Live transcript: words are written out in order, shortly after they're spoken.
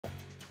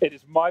It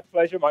is my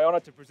pleasure, my honor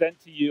to present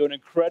to you an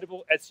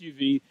incredible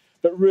SUV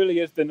that really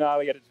is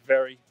Denali at its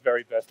very,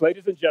 very best.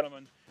 Ladies and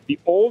gentlemen, the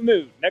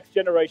all-new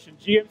next-generation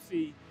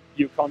GMC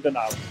Yukon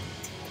Denali.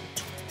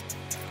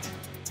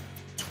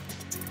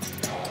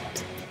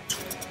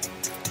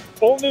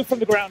 All new from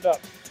the ground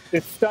up,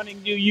 this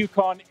stunning new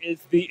Yukon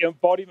is the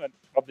embodiment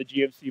of the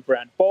GMC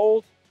brand.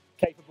 Bold,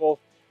 capable,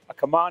 a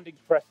commanding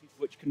presence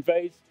which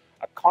conveys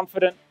a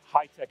confident,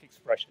 high-tech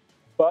expression.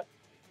 But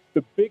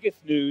the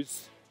biggest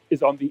news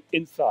is on the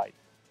inside.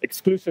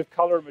 Exclusive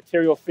color and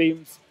material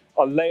themes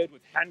are layered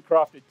with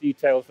handcrafted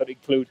details that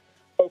include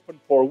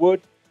open-pore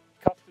wood,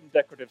 custom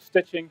decorative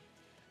stitching,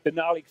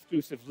 Denali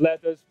exclusive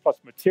leathers, plus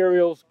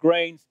materials,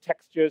 grains,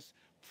 textures,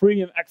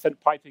 premium accent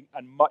piping,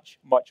 and much,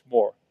 much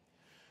more.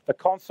 The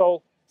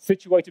console,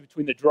 situated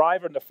between the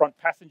driver and the front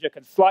passenger,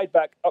 can slide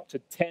back up to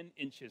 10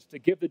 inches to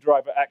give the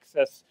driver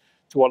access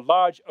to a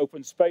large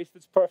open space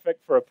that's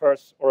perfect for a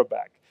purse or a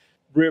bag.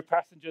 Rear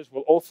passengers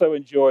will also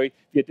enjoy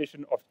the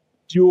addition of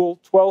dual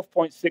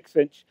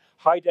 12.6-inch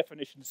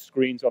high-definition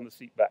screens on the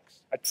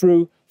seatbacks. A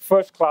true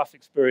first-class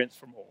experience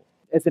from all.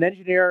 As an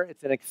engineer,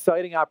 it's an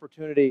exciting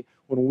opportunity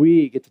when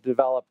we get to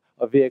develop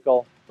a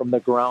vehicle from the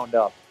ground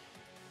up.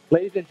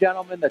 Ladies and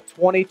gentlemen, the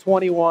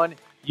 2021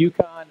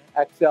 Yukon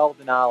XL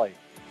Denali.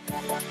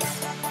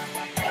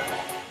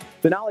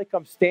 Denali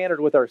comes standard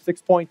with our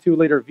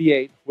 6.2-liter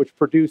V8, which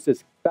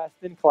produces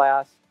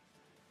best-in-class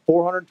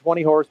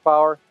 420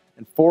 horsepower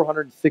and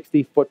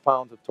 460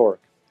 foot-pounds of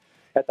torque.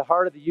 At the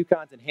heart of the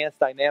Yukon's enhanced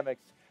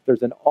dynamics,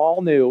 there's an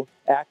all-new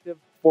active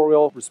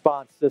four-wheel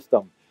response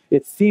system.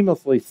 It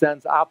seamlessly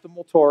sends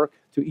optimal torque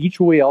to each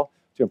wheel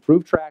to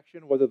improve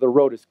traction, whether the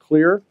road is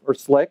clear or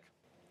slick.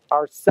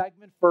 Our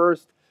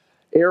segment-first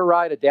air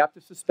ride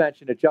adaptive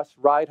suspension adjusts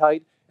ride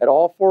height at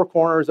all four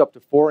corners up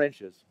to 4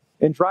 inches.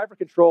 In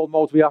driver-controlled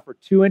modes, we offer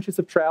 2 inches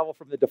of travel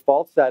from the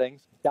default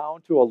settings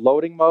down to a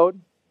loading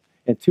mode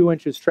and 2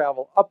 inches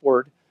travel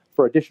upward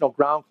for additional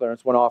ground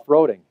clearance when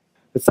off-roading.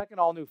 The second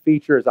all-new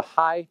feature is a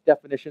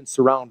high-definition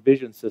surround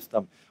vision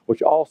system,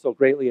 which also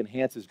greatly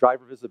enhances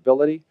driver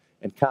visibility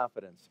and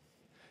confidence.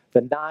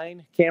 The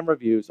 9 camera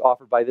views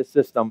offered by this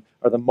system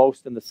are the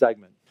most in the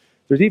segment.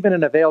 There's even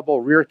an available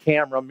rear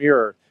camera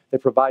mirror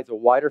that provides a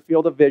wider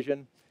field of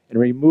vision and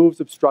removes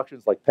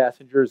obstructions like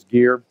passengers,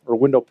 gear, or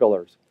window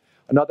pillars.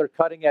 Another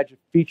cutting-edge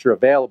feature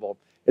available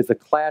is the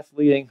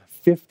class-leading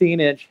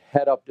 15-inch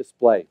head-up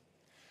display.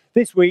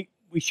 This week,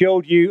 we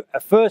showed you a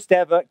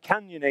first-ever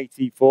Canyon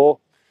AT4,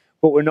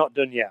 but we're not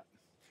done yet.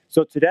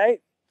 So today,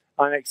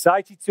 I'm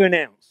excited to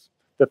announce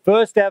the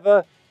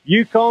first-ever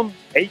Yukon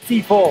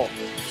AT4.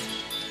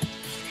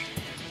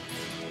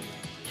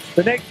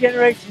 The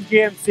next-generation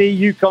GMC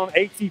Yukon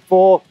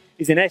AT4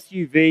 is an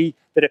SUV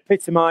that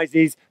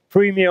epitomizes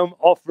premium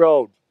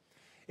off-road.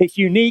 Its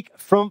unique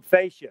front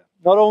fascia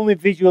not only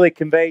visually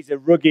conveys a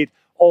rugged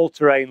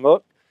all-terrain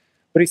look,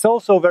 but it's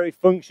also very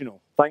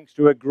functional thanks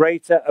to a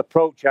greater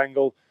approach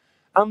angle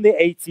and the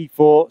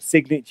AT4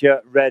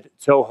 signature red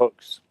tow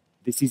hooks.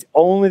 This is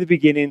only the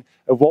beginning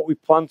of what we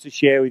plan to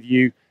share with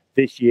you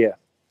this year.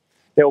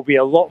 There will be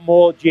a lot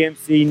more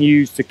GMC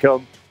news to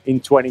come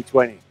in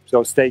 2020,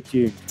 so stay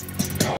tuned.